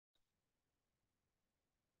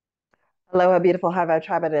Hello, a beautiful high vibe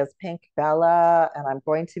tribe. It is Pink Bella, and I'm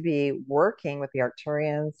going to be working with the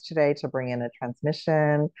Arcturians today to bring in a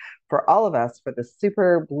transmission for all of us for the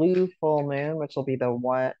super blue full moon, which will be the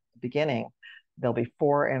one beginning. There'll be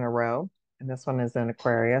four in a row, and this one is in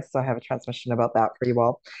Aquarius, so I have a transmission about that for you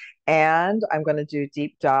all. And I'm going to do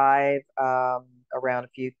deep dive around a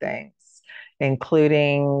few things,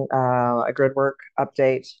 including a Gridwork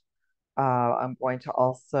update. I'm going to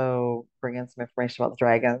also bring in some information about the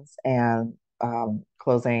dragons and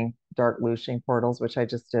closing dark looshing portals, which I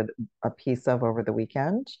just did a piece of over the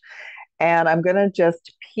weekend. And I'm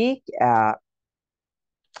just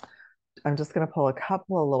going to pull a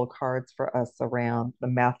couple of little cards for us around the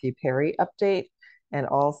Matthew Perry update. And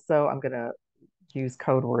also, I'm going to use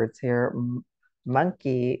code words here: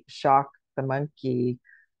 monkey, shock the monkey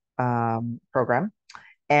program.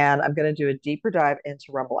 And I'm going to do a deeper dive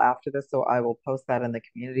into Rumble after this. So I will post that in the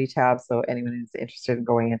community tab. So anyone who's interested in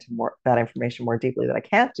going into more that information more deeply that I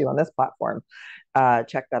can't do on this platform,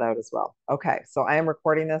 check that out as well. Okay, so I am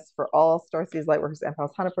recording this for all Starseeds, Lightworkers,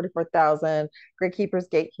 Empaths, 144,000, Great Keepers,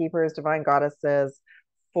 Gatekeepers, Divine Goddesses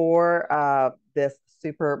for this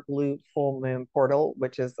super blue full moon portal,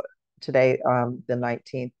 which is today, the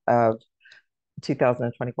 19th of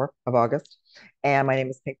 2024 of August. And my name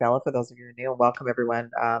is Pink Bella. For those of you who are new, welcome everyone.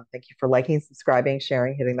 Thank you for liking, subscribing,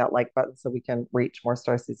 sharing, hitting that like button so we can reach more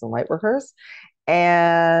Star Season Lightworkers.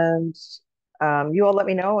 And you all let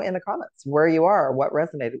me know in the comments where you are, what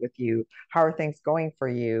resonated with you, how are things going for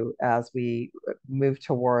you as we move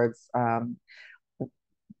towards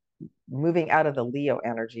moving out of the Leo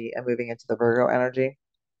energy and moving into the Virgo energy,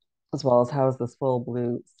 as well as how has this full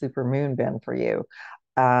blue super moon been for you?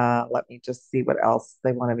 Let me just see what else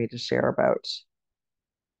they wanted me to share about.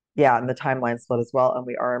 Yeah, and the timeline split as well. And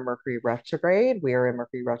we are in Mercury retrograde. We are in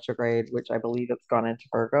Mercury retrograde, which I believe it's gone into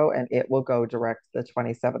Virgo, and it will go direct the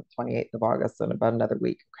 27th, 28th of August, so in about another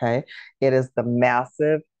week. Okay. It is the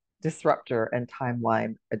massive disruptor and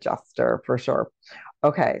timeline adjuster for sure.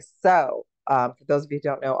 Okay, so for those of you who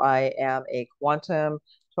don't know, I am a quantum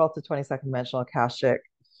 12th to 22nd dimensional Akashic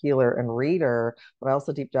healer and reader, but I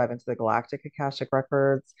also deep dive into the galactic Akashic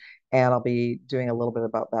records, and I'll be doing a little bit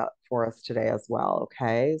about that for us today as well.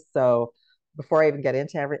 Okay, so before I even get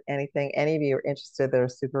into anything, any of you are interested,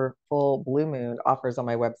 there's super full blue moon offers on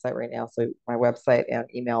my website right now. So my website and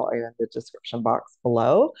email are in the description box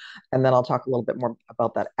below, and then I'll talk a little bit more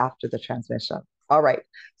about that after the transmission. All right.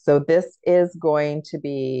 So this is going to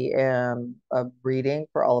be a reading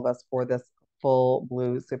for all of us for this full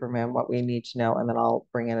blue Superman, what we need to know, and then I'll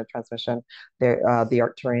bring in a transmission. The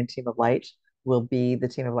Arcturian team of light will be the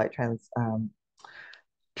team of light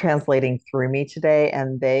translating through me today,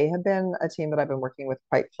 and they have been a team that I've been working with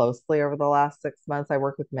quite closely over the last 6 months. I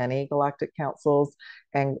work with many galactic councils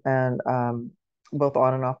and both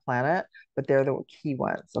on and off planet, but they're the key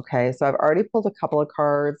ones. Okay, so I've already pulled a couple of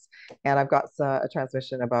cards, and I've got a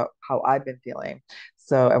transmission about how I've been feeling.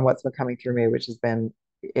 So and what's been coming through me, which has been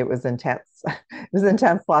it was intense. It was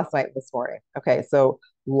intense last night and this morning. Okay, so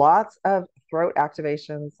lots of throat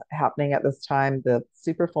activations happening at this time. The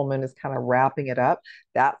super full moon is kind of wrapping it up.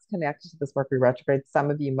 That's connected to this Mercury retrograde.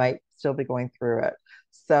 Some of you might still be going through it.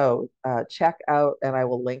 So check out, and I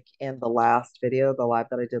will link in the last video, the live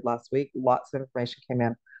that I did last week. Lots of information came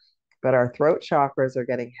in, but our throat chakras are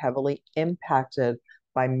getting heavily impacted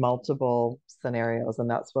by multiple scenarios, and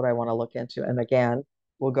that's what I want to look into. And again,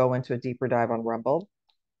 we'll go into a deeper dive on Rumble,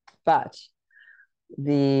 but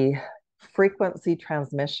the frequency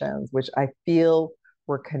transmissions, which I feel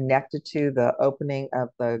were connected to the opening of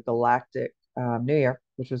the Galactic New Year,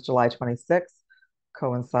 which was July 26th,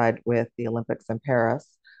 coincide with the Olympics in Paris.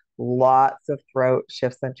 Lots of throat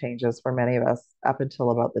shifts and changes for many of us up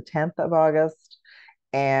until about the 10th of August.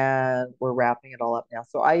 And we're wrapping it all up now.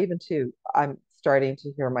 So I'm starting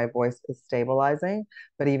to hear my voice is stabilizing.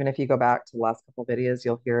 But even if you go back to the last couple of videos,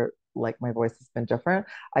 you'll hear like my voice has been different.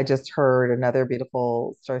 I just heard another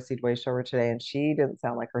beautiful Starseed voiceover today, and she didn't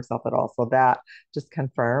sound like herself at all. So that just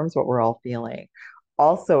confirms what we're all feeling.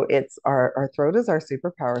 Also, it's our throat is our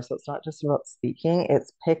superpower. So it's not just about speaking,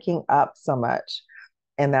 it's picking up so much.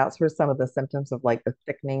 And that's where some of the symptoms of like the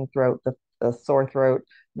thickening throat, the sore throat,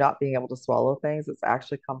 not being able to swallow things, it's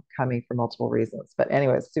actually coming for multiple reasons. But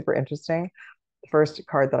anyway, it's super interesting. The first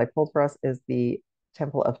card that I pulled for us is the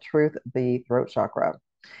Temple of Truth, the throat chakra.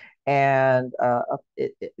 And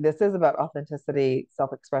this is about authenticity,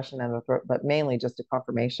 self-expression, and the throat, but mainly just a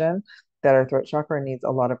confirmation that our throat chakra needs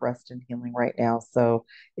a lot of rest and healing right now. So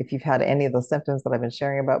if you've had any of the symptoms that I've been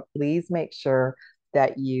sharing about, please make sure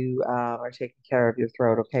that you are taking care of your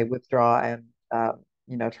throat. Okay, withdraw and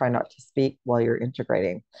try not to speak while you're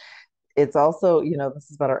integrating. it's also, this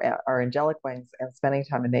is about our angelic wings and spending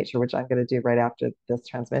time in nature, which I'm going to do right after this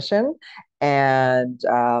transmission. And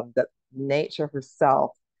that nature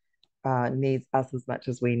herself needs us as much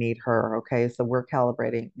as we need her. Okay. So we're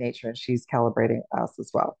calibrating nature and she's calibrating us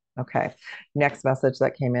as well. Okay. Next message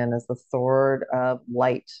that came in is the sword of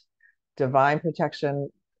light, divine protection,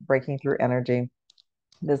 breaking through energy.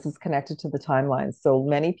 This is connected to the timeline. So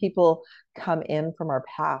many people come in from our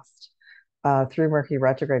past through Mercury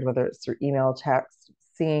retrograde, whether it's through email, text,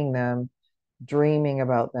 seeing them, dreaming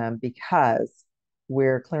about them, because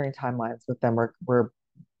we're clearing timelines with them. We're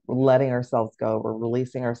letting ourselves go. We're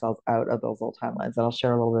releasing ourselves out of those old timelines. And I'll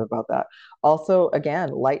share a little bit about that. Also,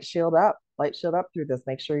 again, light shield up through this.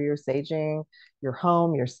 Make sure you're saging your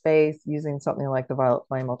home, your space, using something like the violet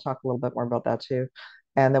flame. I'll talk a little bit more about that too.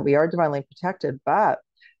 And that we are divinely protected, but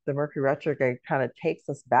the Mercury retrograde kind of takes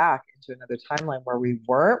us back into another timeline where we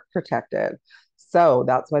weren't protected. So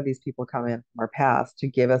that's why these people come in from our past, to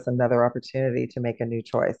give us another opportunity to make a new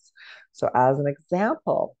choice. So, as an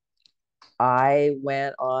example, I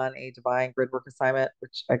went on a divine grid work assignment,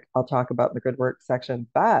 which I'll talk about in the grid work section,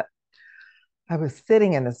 but I was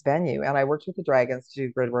sitting in this venue and I worked with the dragons to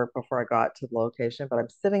do grid work before I got to the location. But I'm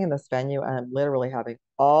sitting in this venue and I'm literally having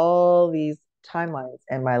all these timelines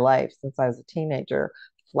in my life since I was a teenager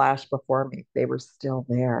flash before me. They were still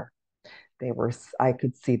there. I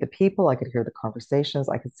could see the people, I could hear the conversations,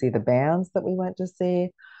 I could see the bands that we went to see.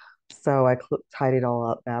 So I tidied all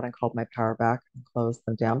up that and called my power back and closed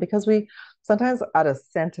them down, because we sometimes, out of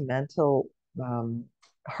sentimental um,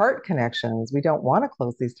 heart connections, we don't want to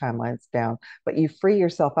close these timelines down, but you free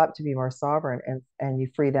yourself up to be more sovereign, and you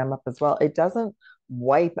free them up as well. It doesn't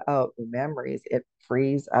wipe out the memories, it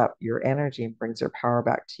frees up your energy and brings your power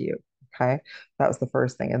back to you. Okay. That was the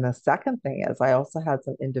first thing. And the second thing is, I also had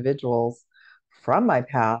some individuals from my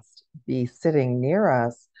past be sitting near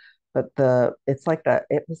us, but it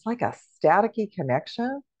was like a staticky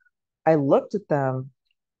connection. I looked at them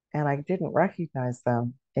and I didn't recognize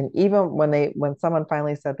them. And even when someone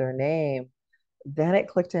finally said their name, then it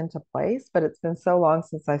clicked into place. But it's been so long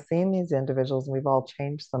since I've seen these individuals, and we've all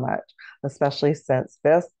changed so much, especially since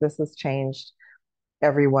this has changed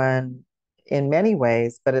everyone in many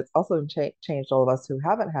ways, but it's also changed all of us who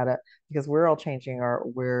haven't had it, because we're changing, our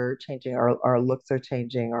looks are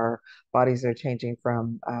changing, our bodies are changing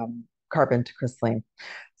from carbon to crystalline.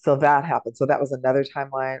 So that happened. So that was another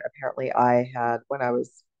timeline. Apparently, I had, when I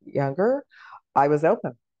was younger, I was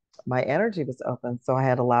open. My energy was open. So I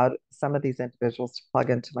had allowed some of these individuals to plug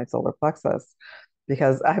into my solar plexus,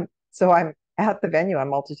 because I'm at the venue, I'm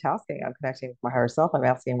multitasking. I'm connecting with my higher self. I'm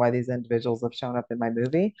asking why these individuals have shown up in my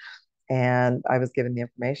movie. And I was given the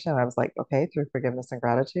information. And I was like, okay, through forgiveness and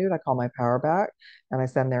gratitude, I call my power back and I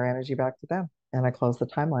send their energy back to them and I close the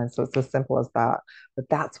timeline. So it's as simple as that. But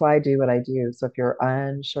that's why I do what I do. So if you're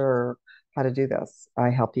unsure how to do this, I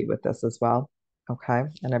help you with this as well. Okay.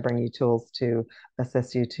 And I bring you tools to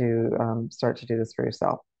assist you to start to do this for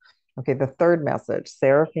yourself. Okay. The third message,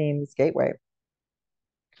 Seraphim's Gateway.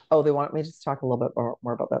 Oh, they want me to just talk a little bit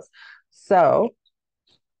more about this. So,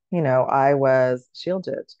 I was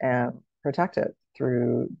shielded and protected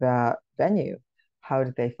through that venue. How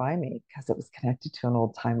did they find me? Because it was connected to an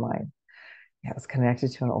old timeline. Yeah, it was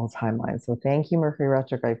connected to an old timeline. So thank you, Mercury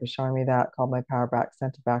retrograde, for showing me that. Called my power back,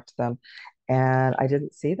 sent it back to them. And I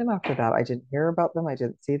didn't see them after that. I didn't hear about them. I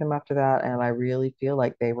didn't see them after that. And I really feel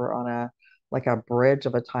like they were on like a bridge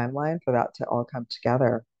of a timeline for that to all come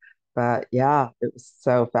together. But yeah, it was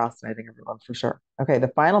so fascinating, everyone, for sure. Okay, the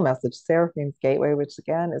final message, Seraphim's Gateway, which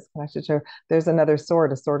again is connected to, there's another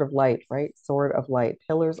sword, a sword of light, right? Sword of light,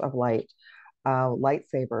 pillars of light,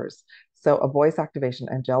 lightsabers. So a voice activation,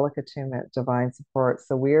 angelic attunement, divine support.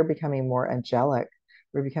 So we're becoming more angelic.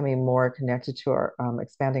 We're becoming more connected to our,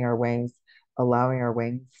 expanding our wings, allowing our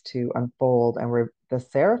wings to unfold. And the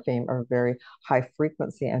seraphim are very high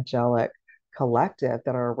frequency angelic collective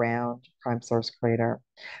that are around Prime Source Creator.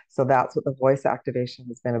 So that's what the voice activation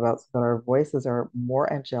has been about, so that our voices are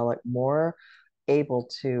more angelic, more able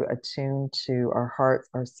to attune to our hearts,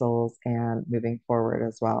 our souls, and moving forward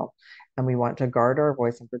as well. And we want to guard our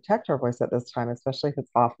voice and protect our voice at this time, especially if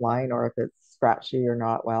it's offline or if it's scratchy or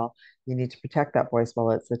not well. You need to protect that voice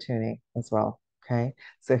while it's attuning as well. Okay.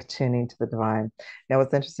 So tuning to the divine. Now,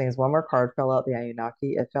 what's interesting is one more card fell out, the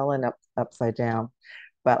Anunnaki. It fell in upside down.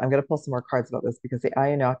 But I'm going to pull some more cards about this, because the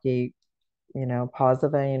Anunnaki,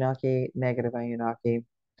 positive Anunnaki, negative Anunnaki.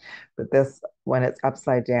 But this, when it's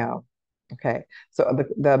upside down, okay. So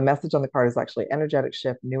the message on the card is actually energetic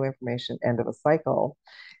shift, new information, end of a cycle.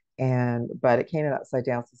 But it came in upside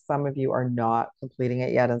down. So some of you are not completing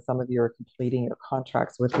it yet, and some of you are completing your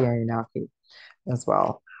contracts with the Anunnaki as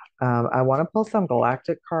well. I want to pull some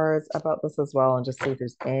galactic cards about this as well and just see if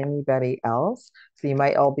there's anybody else. So you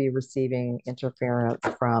might all be receiving interference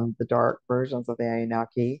from the dark versions of the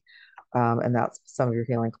Anunnaki, and that's some of your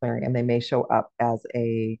healing clearing, and they may show up as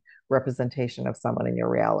a representation of someone in your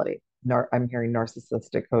reality. I'm hearing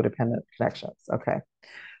narcissistic codependent connections. Okay.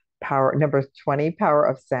 Power number 20, power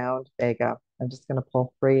of sound, Vega. I'm just going to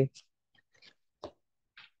pull three.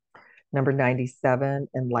 Number 97,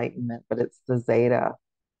 enlightenment, but it's the Zeta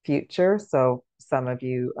future. So some of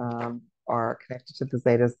you are connected to the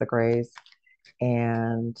Zetas, the Grays,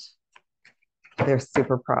 and they're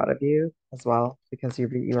super proud of you as well because you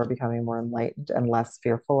are becoming more enlightened and less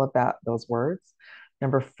fearful of those words.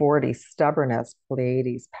 Number 40, stubbornness,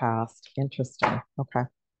 Pleiades past. Interesting. Okay.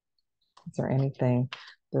 Is there anything?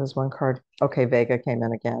 There's one card. Okay, Vega came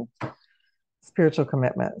in again. Spiritual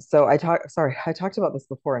commitment. So I talked about this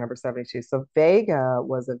before, number 72. So Vega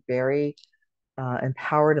was a very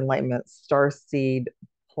empowered enlightenment starseed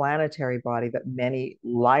planetary body that many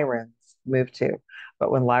Lyrans moved to.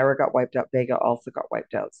 But when Lyra got wiped out, Vega also got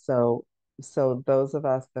wiped out. So those of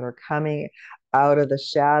us that are coming out of the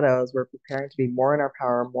shadows, we're preparing to be more in our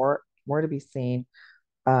power, more to be seen,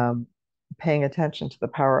 um, paying attention to the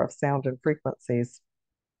power of sound and frequencies.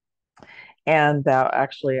 And that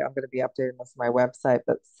actually, I'm going to be updating this on my website,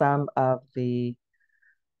 but some of the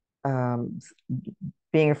um,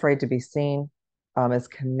 being afraid to be seen is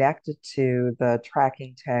connected to the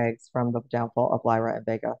tracking tags from the downfall of Lyra and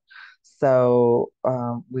Vega. So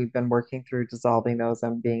we've been working through dissolving those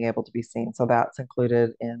and being able to be seen. So that's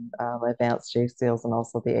included in advanced J seals and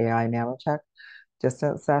also the AI nanotech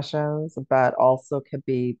distance sessions, but also could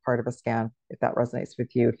be part of a scan if that resonates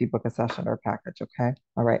with you, if you book a session or a package. Okay.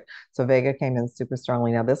 All right. So Vega came in super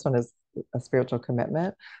strongly. Now, this one is a spiritual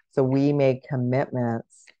commitment. So we made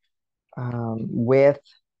commitments with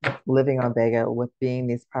living on Vega, with being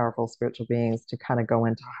these powerful spiritual beings to kind of go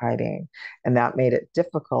into hiding. And that made it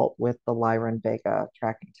difficult with the Lyran Vega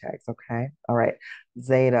tracking tags. Okay. All right.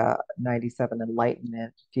 Zeta 97,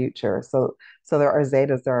 enlightenment, future. So there are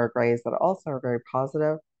Zetas, there are Grays that also are very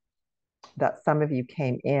positive, that some of you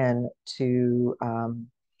came in to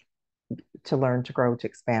learn, to grow, to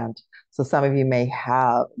expand. So some of you may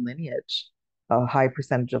have lineage, a high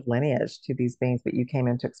percentage of lineage to these beings, but you came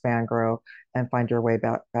in to expand, grow, and find your way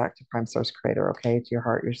back to Prime Source Creator, okay, to your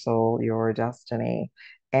heart, your soul, your destiny,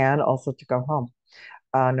 and also to go home.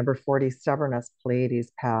 Number 40, stubbornness,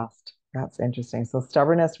 Pleiades past. That's interesting. So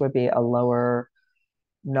stubbornness would be a lower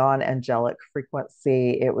non-angelic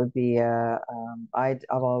frequency. It would be I've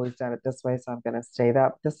always done it this way, so I'm going to say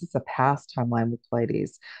that. This is a past timeline with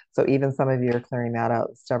Pleiades. So even some of you are clearing that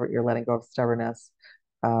out. You're letting go of stubbornness.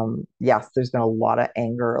 Yes, there's been a lot of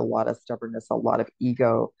anger, a lot of stubbornness, a lot of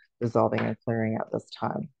ego dissolving and clearing at this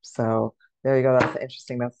time. So there you go. That's an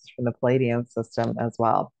interesting message from the Pleiadian system as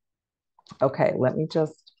well. Okay,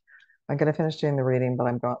 I'm going to finish doing the reading, but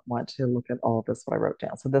I'm going to want to look at all of this, what I wrote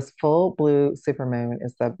down. So this full blue supermoon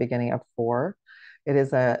is the beginning of 4.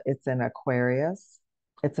 It's in Aquarius.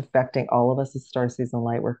 It's affecting all of us as star season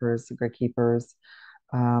light workers, grid keepers,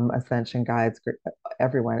 ascension guides,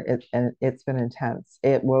 everyone. And it's been intense.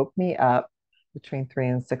 It woke me up between 3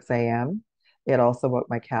 and 6 a.m. It also woke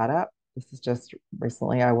my cat up. This is just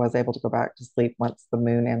recently. I was able to go back to sleep once the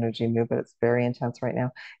moon energy moved, but it's very intense right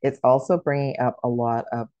now. It's also bringing up a lot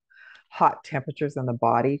of hot temperatures in the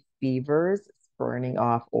body, fevers, burning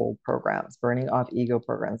off old programs, burning off ego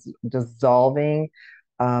programs, dissolving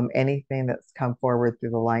anything that's come forward through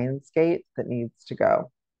the lion's gate that needs to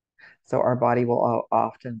go. So our body will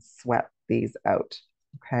often sweat these out.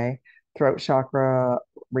 Okay. Throat chakra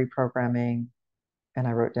reprogramming, and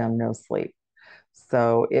I wrote down no sleep.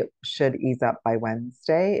 So it should ease up by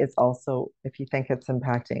Wednesday. It's also, if you think it's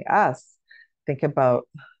impacting us, think about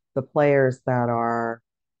the players that are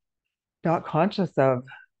not conscious of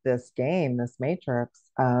this game, this matrix.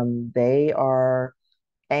 They are,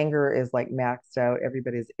 anger is like maxed out.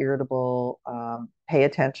 Everybody's irritable. Pay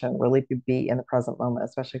attention, really be in the present moment,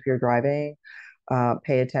 especially if you're driving.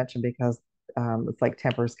 Pay attention because it's like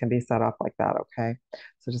tempers can be set off like that. Okay.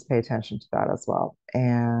 So just pay attention to that as well.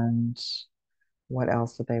 And what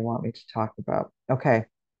else did they want me to talk about? Okay.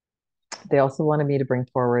 They also wanted me to bring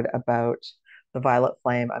forward about the violet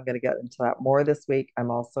flame. I'm going to get into that more this week.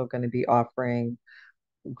 I'm also going to be offering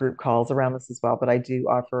group calls around this as well, but I do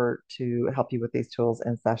offer to help you with these tools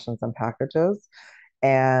in sessions and packages.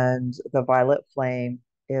 And the Violet Flame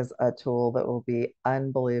is a tool that will be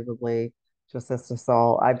unbelievably to assist us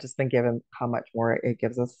all. I've just been given how much more it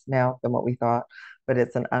gives us now than what we thought, but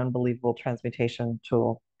it's an unbelievable transmutation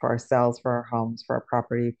tool for ourselves, for our homes, for our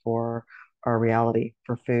property, for our reality,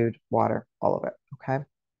 for food, water, all of it. Okay.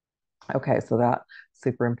 Okay, so that's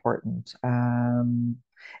super important. And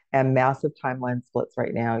massive timeline splits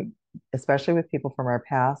right now, especially with people from our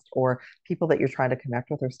past or people that you're trying to connect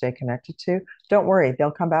with or stay connected to. Don't worry,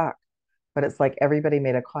 they'll come back. But it's like everybody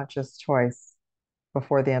made a conscious choice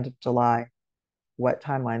before the end of July what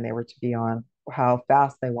timeline they were to be on, how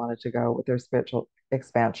fast they wanted to go with their spiritual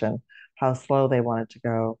expansion, how slow they wanted to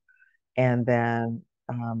go. And then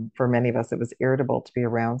for many of us, it was irritable to be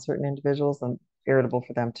around certain individuals and irritable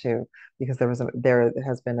for them too, because there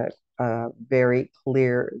has been a very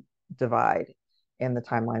clear divide in the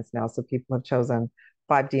timelines now. So people have chosen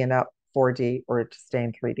 5D and up, 4D, or to stay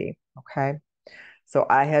in 3D. Okay. So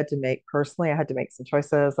I had to make personally, I had to make some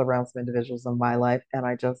choices around some individuals in my life, and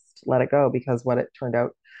I just let it go because what it turned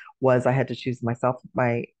out was I had to choose myself,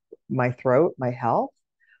 my throat, my health,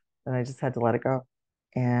 and I just had to let it go.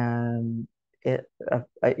 And by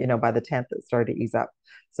the 10th, it started to ease up.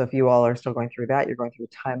 So if you all are still going through that, you're going through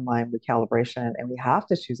a timeline recalibration, and we have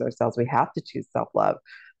to choose ourselves. We have to choose self-love,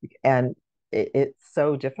 and it's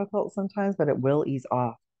so difficult sometimes, but it will ease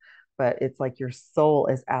off. But it's like your soul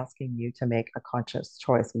is asking you to make a conscious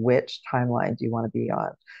choice. Which timeline do you want to be on?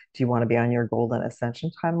 Do you want to be on your golden ascension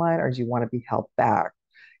timeline, or do you want to be held back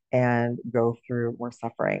and go through more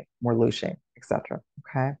suffering, more looshing, etc.?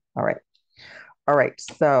 Okay. All right. All right.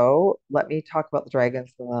 So let me talk about the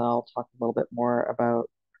dragons, and then I'll talk a little bit more about.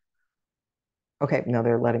 Okay. No,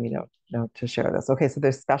 they're letting me know to share this. Okay. So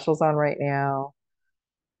there's specials on right now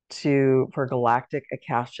for galactic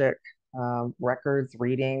Akashic records,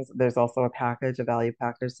 readings. There's also a package, a value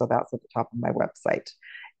package. So that's at the top of my website.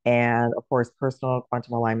 And of course, personal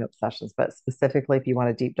quantum alignment sessions. But specifically, if you want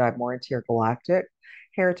to deep dive more into your galactic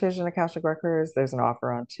heritage and Akashic records, there's an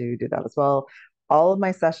offer on to do that as well. All of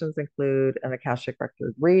my sessions include an Akashic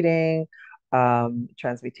record reading,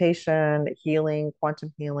 transmutation, healing,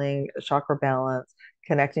 quantum healing, chakra balance,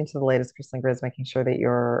 connecting to the latest crystalline grids, making sure that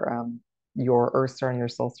your Earth star and your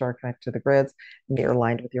soul star connect to the grids and you're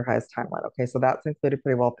aligned with your highest timeline. Okay, so that's included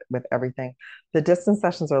pretty well with everything. The distance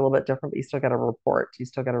sessions are a little bit different, but you still get a report. You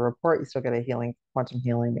still get a report. You still get a healing, quantum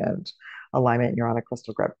healing, and alignment. And you're on a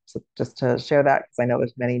crystal grid. So just to share that, because I know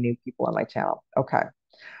there's many new people on my channel. Okay.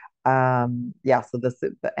 Yeah. So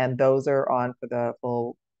and those are on for the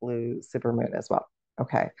full blue super moon as well.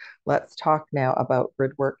 Okay. Let's talk now about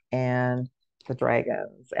Gridwork and the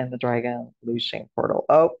dragons and the dragon looshing portal.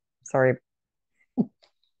 Oh, sorry,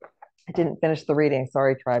 I didn't finish the reading.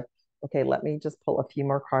 Sorry, tribe. Okay, let me just pull a few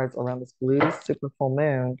more cards around this blue super full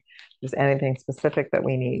moon. If there's anything specific that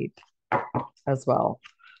we need as well.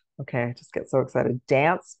 Okay, I just get so excited.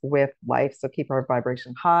 Dance with life. So keep our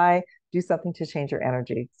vibration high. Do something to change your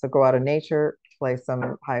energy. So go out in nature, play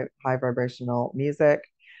some high vibrational music,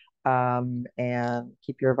 and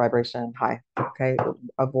keep your vibration high. Okay,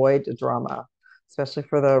 avoid drama, especially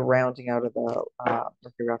for the rounding out of the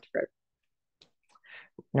Mercury retrograde.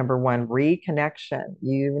 Number one, reconnection,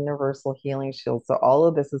 universal healing shield. So all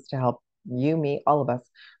of this is to help you, me, all of us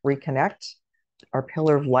reconnect our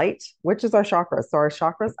pillar of light, which is our chakras. So our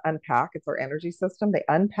chakras unpack. It's our energy system. They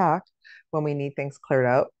unpack when we need things cleared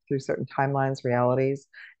out through certain timelines, realities,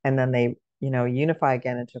 and then they, unify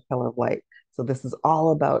again into a pillar of light. So this is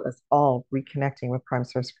all about us all reconnecting with Prime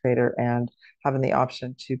Source Creator and having the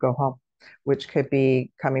option to go home, which could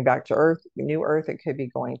be coming back to Earth, new Earth. It could be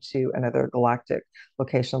going to another galactic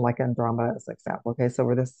location like Andromeda as an example. Okay, so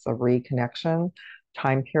where this is a reconnection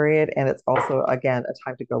time period, and it's also again a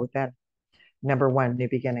time to go within. Number one, new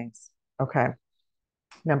beginnings. Okay.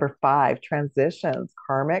 Number five, transitions,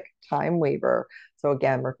 karmic time weaver. So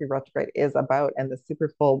again, Mercury retrograde is about, and the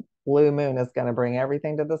super full blue moon is going to bring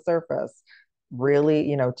everything to the surface.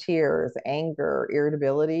 Really, tears, anger,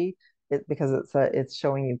 irritability, because it's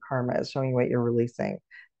showing you karma, it's showing you what you're releasing,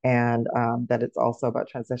 and that it's also about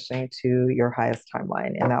transitioning to your highest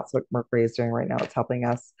timeline, and that's what Mercury is doing right now. It's helping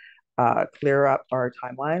us clear up our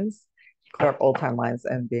timelines, clear up old timelines,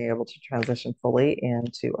 and being able to transition fully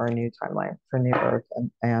into our new timeline for new Earth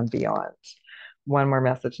and beyond. One more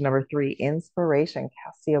message. Number three, inspiration,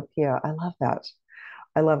 Cassiopeia. I love that.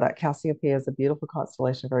 I love that. Cassiopeia is a beautiful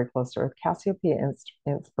constellation very close to Earth. Cassiopeia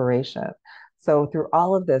inspiration. So through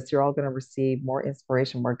all of this, you're all going to receive more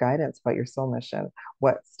inspiration, more guidance about your soul mission,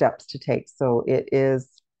 what steps to take. So it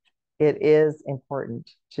is important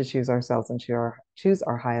to choose ourselves and choose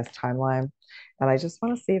our highest timeline. And I just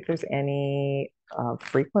want to see if there's any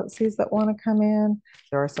frequencies that want to come in.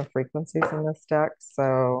 There are some frequencies in this deck.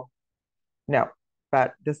 So no,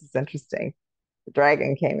 but this is interesting. The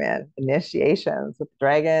dragon came in. Initiations with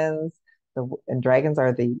dragons. And dragons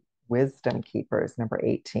are the wisdom keepers, number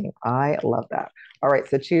 18. I love that. All right,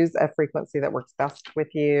 so choose a frequency that works best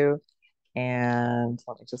with you. And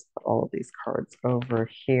let me just put all of these cards over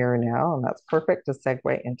here now, and that's perfect to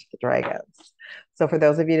segue into the dragons. So for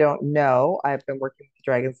those of you who don't know, I've been working with the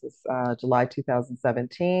dragons since July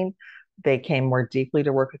 2017. They came more deeply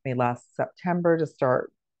to work with me last September to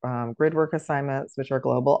start grid work assignments, which are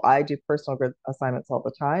global. I do personal grid assignments all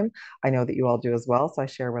the time. I know that you all do as well, so I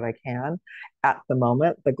share what I can. At the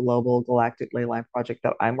moment, the global galactic ley line project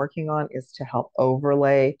that I'm working on is to help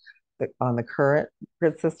overlay on the current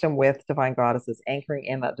grid system with divine goddesses, anchoring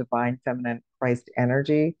in that divine feminine Christ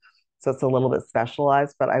energy. So it's a little bit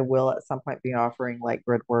specialized, but I will at some point be offering like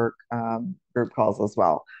grid work group calls as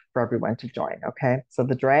well for everyone to join. Okay. So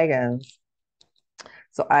the dragons.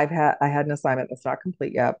 So I had an assignment that's not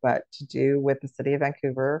complete yet, but to do with the city of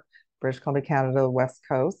Vancouver, British Columbia, Canada, West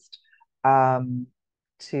Coast,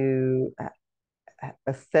 to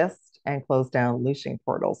assist and close down Looshing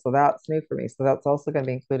portals. So that's new for me. So that's also going to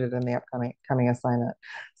be included in the upcoming assignment.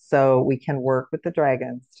 So we can work with the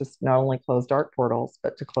dragons to not only close dark portals,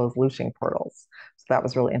 but to close Looshing portals. So that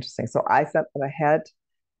was really interesting. So I sent them ahead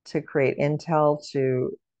to create intel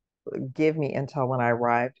to give me intel when I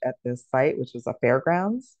arrived at this site, which was a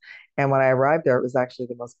fairgrounds. And when I arrived there, it was actually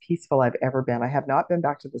the most peaceful I've ever been. I have not been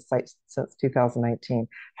back to the site since 2019.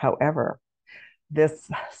 However, this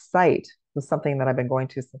site was something that I've been going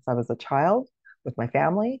to since I was a child with my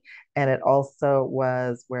family. And it also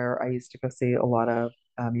was where I used to go see a lot of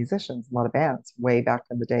musicians, a lot of bands way back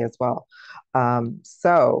in the day as well. Um,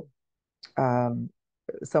 so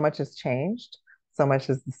much has changed. So much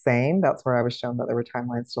is the same. That's where I was shown that there were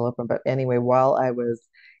timelines still open. But anyway, while I was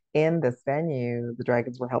in this venue, the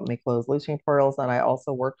dragons were helping me close Looshing portals, and I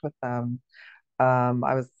also worked with them.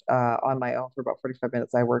 I was on my own for about 45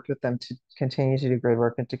 minutes. I worked with them to continue to do grid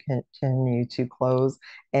work and to continue to close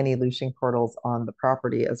any Looshing portals on the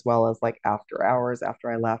property, as well as like after hours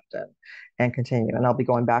after I left and continue. And I'll be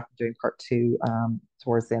going back and doing part two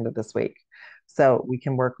towards the end of this week. So we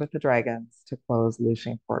can work with the dragons to close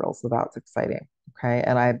Looshing portals. So that's exciting. Okay.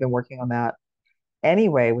 And I've been working on that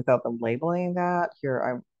anyway without them labeling that. Here,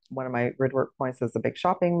 I'm one of my grid work points is a big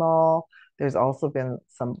shopping mall. There's also been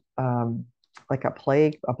some like a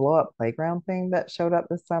blow up playground thing that showed up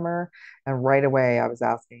this summer. And right away I was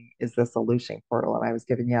asking, is this a Looshing portal? And I was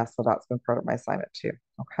given yes. So that's been part of my assignment too.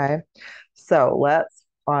 Okay. So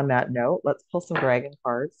on that note, let's pull some dragon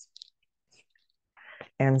cards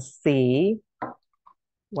and see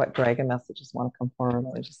what dragon messages want to come forward.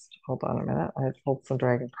 Let me just hold on a minute. I pulled some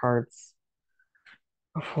dragon cards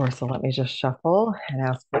before, so let me just shuffle and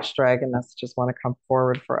ask which dragon messages want to come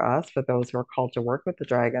forward for us, for those who are called to work with the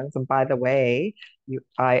dragons. And by the way,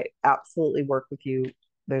 I absolutely work with you.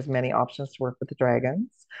 There's many options to work with the dragons.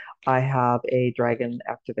 I have a dragon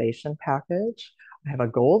activation package. I have a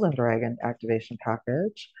golden dragon activation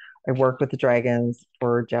package. I work with the dragons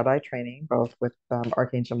for Jedi training, both with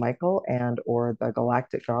Archangel Michael and or the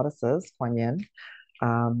galactic goddesses, Kuan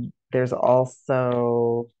Yin. There's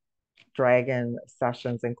also dragon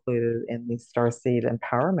sessions included in the Starseed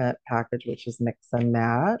empowerment package, which is mix and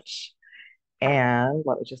match. And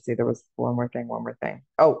let me just see, there was one more thing.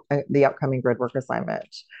 Oh, the upcoming grid work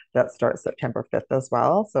assignment that starts September 5th as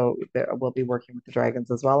well. So we'll be working with the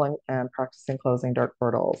dragons as well and practicing closing dark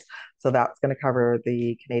portals. So that's going to cover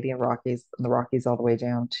the Canadian Rockies, the Rockies all the way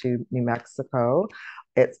down to New Mexico.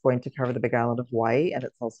 It's going to cover the Big Island of Hawaii, and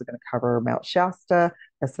it's also going to cover Mount Shasta,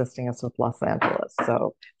 assisting us with Los Angeles.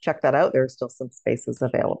 So check that out. There are still some spaces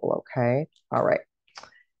available. Okay. All right.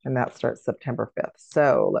 And that starts September 5th.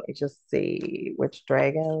 So let me just see which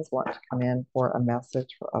dragons want to come in for a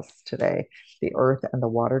message for us today. The earth and the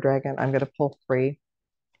water dragon. I'm going to pull three.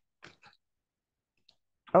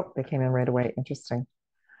 Oh, they came in right away. Interesting.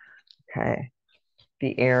 Okay.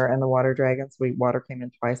 The air and the water dragons. Water came in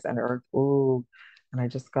twice and earth. Ooh. And I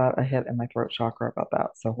just got a hit in my throat chakra about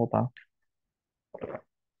that. So hold on.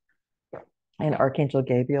 And Archangel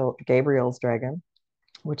Gabriel's dragon,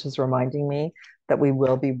 which is reminding me that we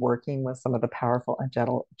will be working with some of the powerful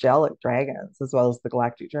angelic dragons, as well as the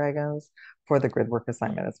galactic dragons for the grid work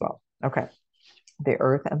assignment as well. Okay. The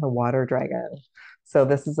earth and the water dragon. So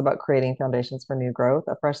this is about creating foundations for new growth.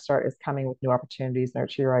 A fresh start is coming with new opportunities.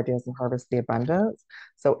 Nurture your ideas and harvest the abundance.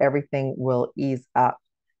 So everything will ease up.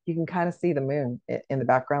 You can kind of see the moon in the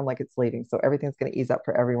background like it's leaving. So everything's going to ease up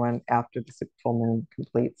for everyone after the super full moon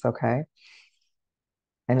completes. Okay.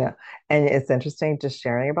 And it's interesting just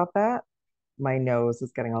sharing about that. My nose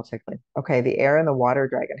is getting all tickly. Okay, the air and the water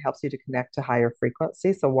dragon helps you to connect to higher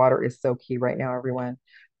frequency. So water is so key right now, everyone.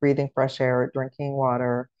 Breathing fresh air, drinking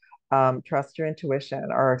water, trust your intuition.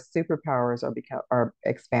 Our superpowers are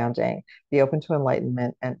expanding. Be open to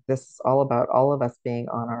enlightenment, and this is all about all of us being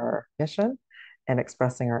on our mission and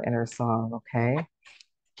expressing our inner song, okay?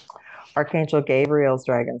 Archangel Gabriel's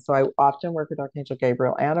dragon. So I often work with Archangel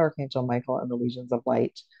Gabriel and Archangel Michael and the legions of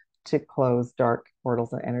light to close dark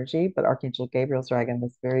portals and energy. But Archangel Gabriel's dragon,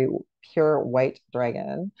 this very pure white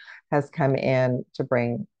dragon, has come in to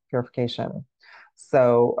bring purification.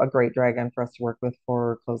 So a great dragon for us to work with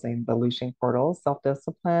for closing the Looshing portals.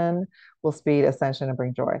 Self-discipline will speed ascension and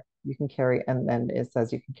bring joy. You can carry, and then it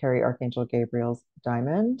says you can carry Archangel Gabriel's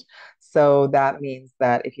diamond. So that means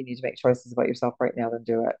that if you need to make choices about yourself right now, then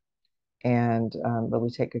do it and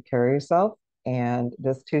really take good care of yourself. And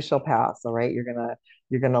this too shall pass. All right,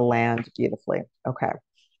 you're gonna land beautifully. Okay.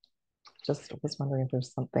 Just was wondering if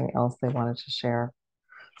there's something else they wanted to share.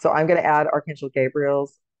 So I'm gonna add Archangel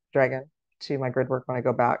Gabriel's dragon to my grid work when I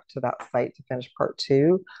go back to that site to finish part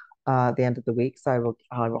two. The end of the week, so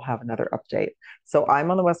I will have another update. So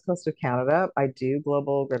I'm on the west coast of Canada. I do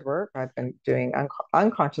global grid work. I've been doing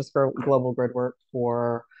unconscious global grid work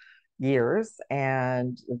for years.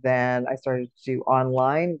 And then I started to do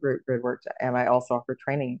online grid work. And I also offer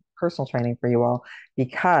training, personal training for you all,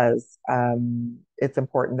 because it's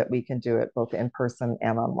important that we can do it both in person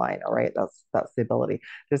and online. All right. That's the ability.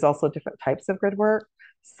 There's also different types of grid work.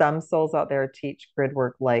 Some souls out there teach grid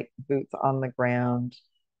work like boots on the ground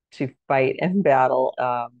to fight and battle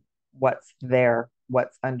what's there,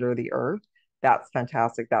 what's under the earth. That's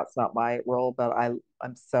fantastic. That's not my role, but I'm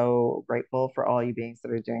so grateful for all you beings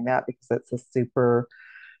that are doing that because it's a super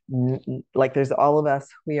like there's all of us,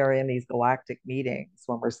 we are in these galactic meetings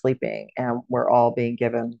when we're sleeping and we're all being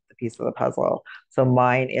given the piece of the puzzle. So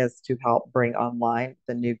mine is to help bring online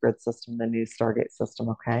the new grid system, the new Stargate system.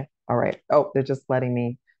 Okay. All right. Oh, they're just letting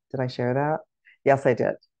me, did I share that? Yes, I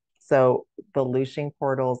did. So the Looshing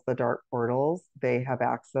portals, the dark portals, they have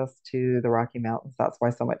access to the Rocky Mountains. That's why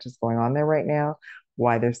so much is going on there right now,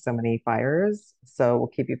 why there's so many fires. So we'll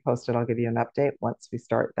keep you posted. I'll give you an update once we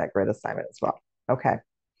start that grid assignment as well. Okay.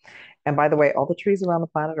 And by the way, all the trees around the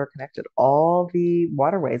planet are connected. All the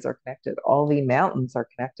waterways are connected. All the mountains are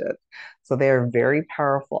connected. So they are very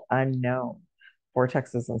powerful, unknown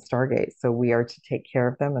vortexes and stargates. So we are to take care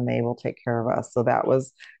of them and they will take care of us. So that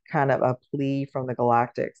was kind of a plea from the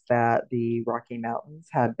galactics that the Rocky Mountains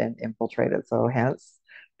had been infiltrated. So hence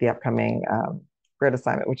the upcoming grid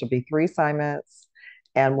assignment, which will be 3 assignments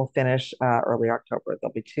and we'll finish early October.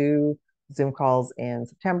 There'll be 2 Zoom calls in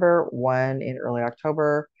September, 1 in early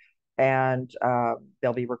October, and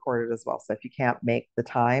they'll be recorded as well. So if you can't make the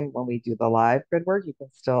time when we do the live grid work, you can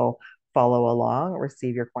still follow along,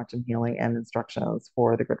 receive your quantum healing and instructions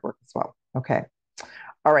for the grid work as well. Okay.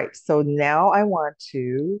 All right. So now I want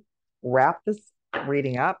to wrap this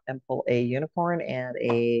reading up and pull a unicorn and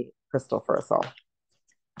a crystal for us all.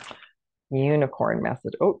 Unicorn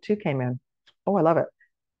message. Oh, 2 came in. Oh, I love it.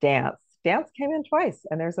 Dance. Dance came in twice,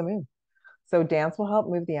 and there's a moon. So dance will help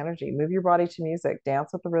move the energy, move your body to music,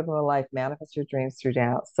 dance with the rhythm of life, manifest your dreams through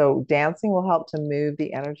dance. So dancing will help to move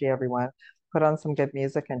the energy, everyone. Put on some good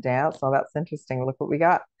music and dance. Oh, that's interesting. Look what we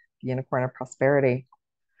got. The unicorn of prosperity.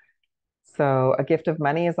 So a gift of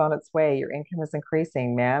money is on its way. Your income is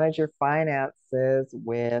increasing. Manage your finances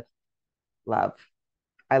with love.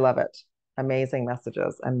 I love it. Amazing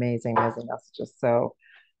messages, amazing, amazing messages. So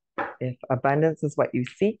if abundance is what you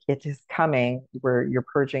seek, it is coming where you're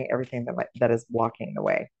purging everything that is blocking the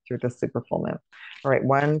way through the super full moon. All right,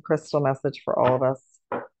 1 crystal message for all of us.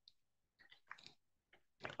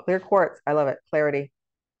 Clear quartz. I love it. Clarity.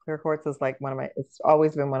 Clear quartz is like it's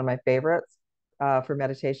always been one of my favorites for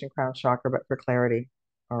meditation, crown chakra, but for clarity.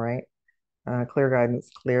 All right. Clear guidance,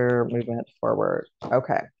 clear movement forward.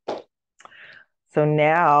 Okay. So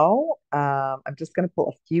now I'm just going to pull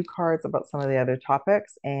a few cards about some of the other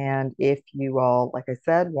topics. And if you all, like I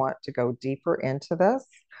said, want to go deeper into this,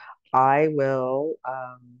 I will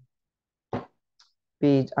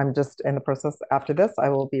I'm just in the process after this, I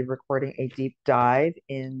will be recording a deep dive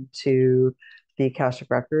into the Akashic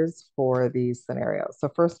records for these scenarios. So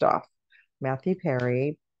first off, Matthew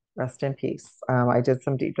Perry, rest in peace. I did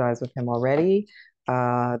some deep dives with him already.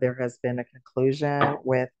 There has been a conclusion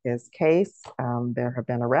with his case. There have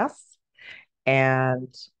been arrests.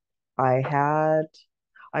 And I'm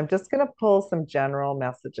just going to pull some general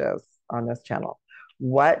messages on this channel.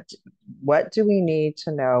 What do we need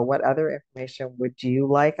to know? What other information would you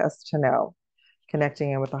like us to know? Connecting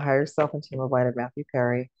in with the higher self and team of light of Matthew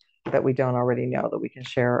Perry that we don't already know that we can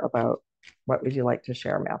share about. What would you like to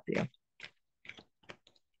share, Matthew?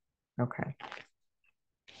 Okay.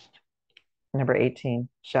 Number 18,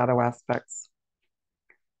 shadow aspects.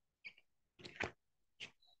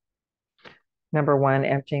 Number 1,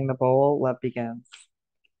 emptying the bowl, love begins.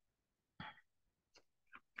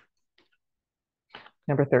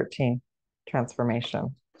 Number 13,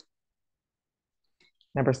 transformation.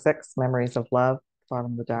 Number 6, memories of love,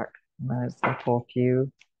 bottom of the deck. And then I just pull a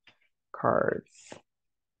few cards.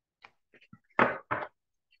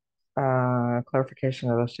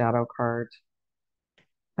 Clarification of the shadow card.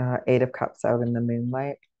 8 of Cups out in the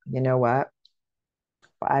moonlight. You know what?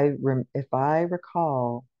 If I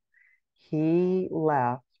recall, he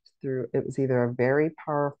left through, it was either a very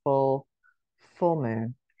powerful full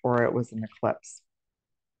moon or it was an eclipse.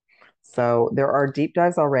 So there are deep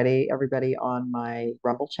dives already, everybody, on my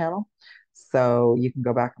Rumble channel. So you can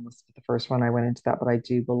go back and listen to the first one. I went into that, but I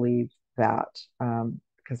do believe that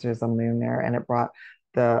because there's a moon there and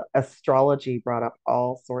the astrology brought up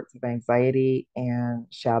all sorts of anxiety and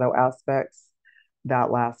shadow aspects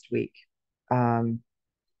that last week.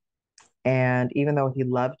 And even though he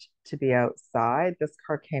loved to be outside, this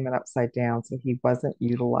card came in upside down. So he wasn't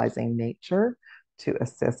utilizing nature to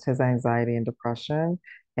assist his anxiety and depression.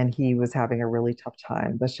 And he was having a really tough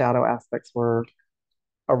time. The shadow aspects were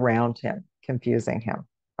around him, confusing him.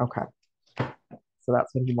 Okay. So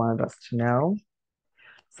that's what he wanted us to know.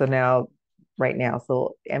 So now, right now,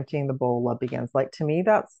 so emptying the bowl, love begins. Like to me,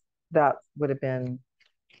 that would have been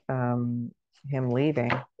him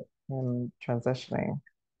leaving, him transitioning.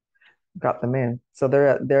 Got the moon. So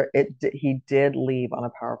he did leave on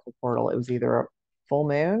a powerful portal. It was either a full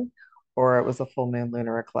moon or it was a full moon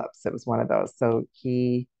lunar eclipse. It was one of those. So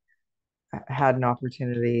he had an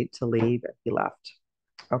opportunity to leave and he left.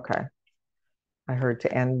 Okay. I heard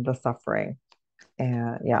to end the suffering.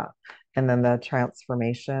 And yeah. And then the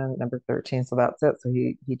transformation, number 13. So that's it. So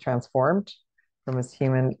he transformed from his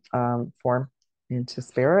human form into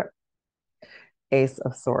spirit. Ace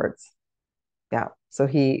of Swords. Yeah. So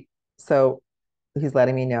he's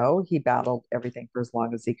letting me know he battled everything for as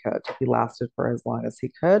long as he could. He lasted for as long as he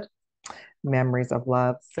could. Memories of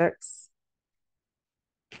love, 6.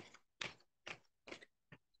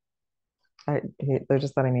 They're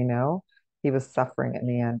just letting me know he was suffering in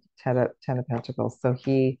the end. Ten of Pentacles. So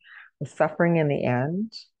he was suffering in the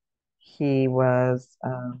end. He was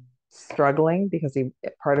struggling because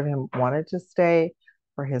part of him wanted to stay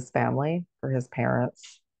for his family, for his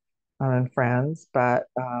parents and friends, but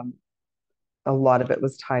a lot of it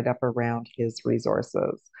was tied up around his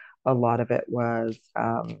resources. A lot of it was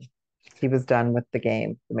he was done with the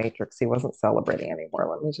game, the Matrix. He wasn't celebrating anymore.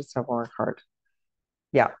 Let me just have one more card.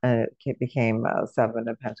 Yeah, and it became 7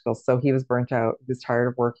 of Pentacles. So he was burnt out. He was tired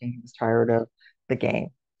of working. He was tired of the game.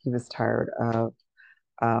 He was tired of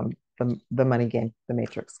the money game, the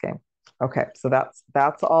Matrix game. Okay, so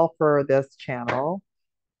that's all for this channel.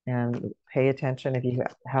 And pay attention if you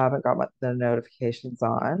haven't got the notifications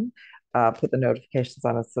on. Put the notifications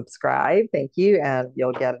on and subscribe. Thank you. And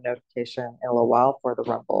you'll get a notification in a little while for the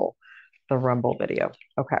Rumble video.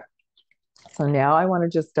 Okay. So now I want to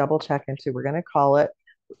just double check into, we're going to call it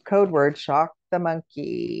code word, shock the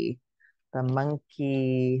monkey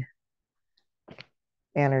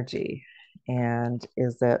energy. And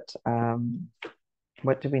is it,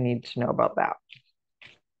 what do we need to know about that?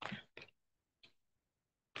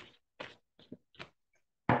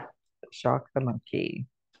 Shock the monkey.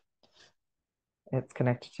 It's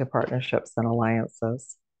connected to partnerships and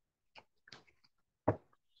alliances.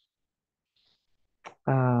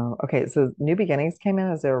 Okay, so new beginnings came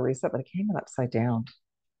in as a reset, but it came in upside down.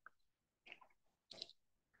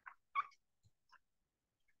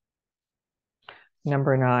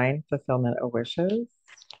 Number 9, fulfillment of wishes.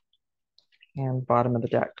 And bottom of the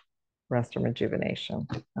deck, rest and rejuvenation.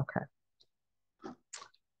 Okay.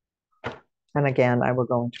 And again, I will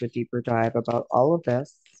go into a deeper dive about all of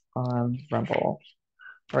this on Rumble.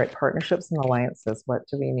 All right, partnerships and alliances. What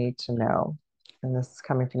do we need to know? And this is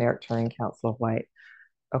coming from the Arcturian Council of Light.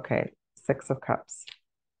 Okay, 6 of Cups.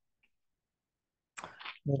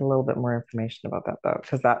 Need a little bit more information about that though,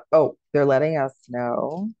 because they're letting us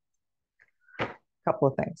know a couple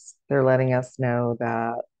of things. They're letting us know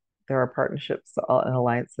that there are partnerships and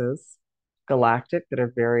alliances, galactic, that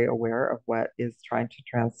are very aware of what is trying to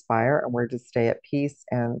transpire, and we're to stay at peace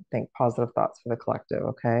and think positive thoughts for the collective,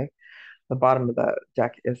 okay? The bottom of the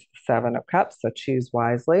deck is 7 of Cups, so choose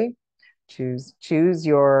wisely. Choose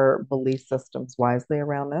your belief systems wisely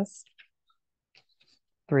around this.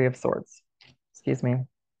 3 of Swords. Excuse me.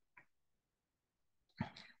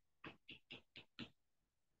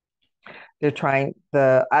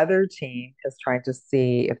 The other team is trying to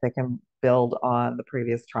see if they can build on the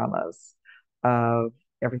previous traumas of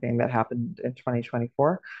everything that happened in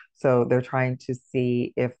 2024. So they're trying to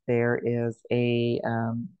see if there is if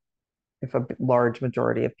a large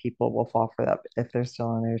majority of people will fall for that, if they're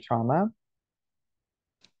still in their trauma.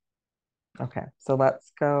 Okay, so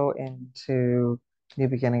let's go into New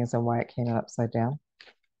beginnings and why it came in upside down.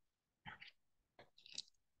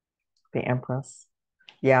 The Empress.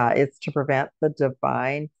 Yeah, it's to prevent the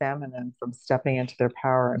divine feminine from stepping into their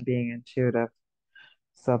power and being intuitive.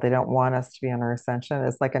 So they don't want us to be on our ascension.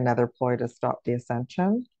 It's like another ploy to stop the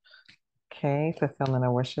ascension. Okay, fulfillment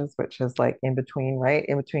of wishes, which is like in between, right?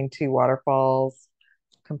 In between two waterfalls,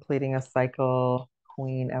 completing a cycle.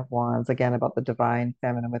 Queen of Wands, again, about the divine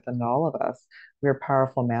feminine within all of us. We're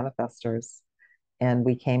powerful manifestors, and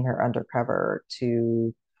we came here undercover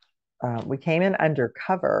to we came in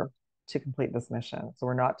undercover to complete this mission. So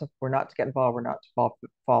we're not to get involved. We're not to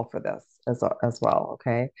fall for this as well.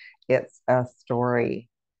 Okay, it's a story.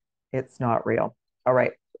 It's not real. All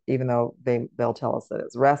right. Even though they'll tell us that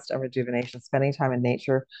it's rest and rejuvenation, spending time in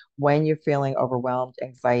nature. When you're feeling overwhelmed,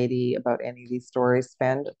 anxiety about any of these stories,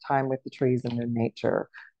 spend time with the trees and in nature,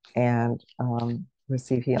 and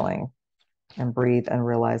receive healing and breathe and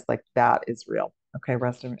realize like that is real. Okay,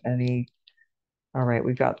 rest of any all right,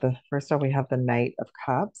 we've got the first up, we have the Knight of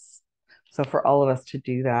Cups. So for all of us to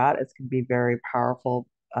do that, it's going to be very powerful.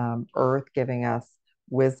 Earth giving us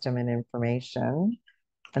wisdom and information.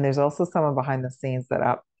 And there's also someone behind the scenes that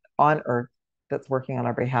up on Earth that's working on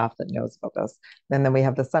our behalf that knows about this. And then we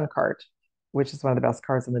have the Sun card, which is one of the best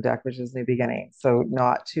cards in the deck, which is New Beginning. So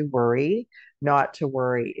not to worry, not to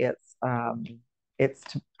worry. It's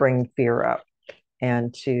to bring fear up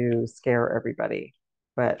and to scare everybody.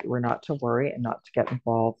 But we're not to worry and not to get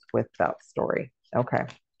involved with that story. Okay.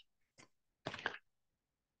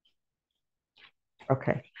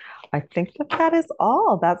 Okay. I think that that is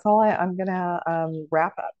all. That's all I'm going to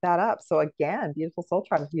wrap up that up. So again, beautiful soul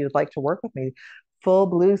tribe, if you'd like to work with me, full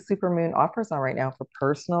blue supermoon offers on right now for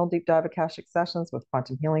personal deep dive Akashic sessions with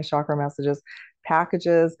quantum healing chakra messages,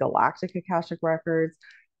 packages, galactic Akashic records,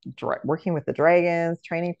 working with the dragons,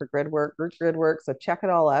 training for group grid work. So check it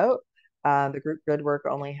all out. The group grid work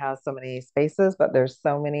only has so many spaces, but there's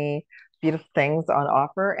so many beautiful things on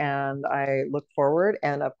offer, and I look forward.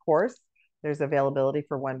 And of course, there's availability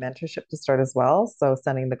for one mentorship to start as well. So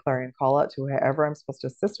sending the clarion call out to whoever I'm supposed to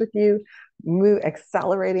assist with you,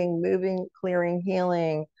 accelerating, moving, clearing,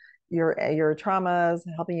 healing your traumas,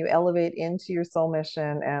 helping you elevate into your soul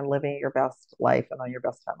mission and living your best life and on your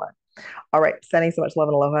best timeline. All right. Sending so much love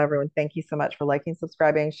and aloha, everyone. Thank you so much for liking,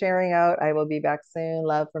 subscribing, sharing out. I will be back soon.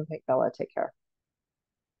 Love from Pink Bella. Take care.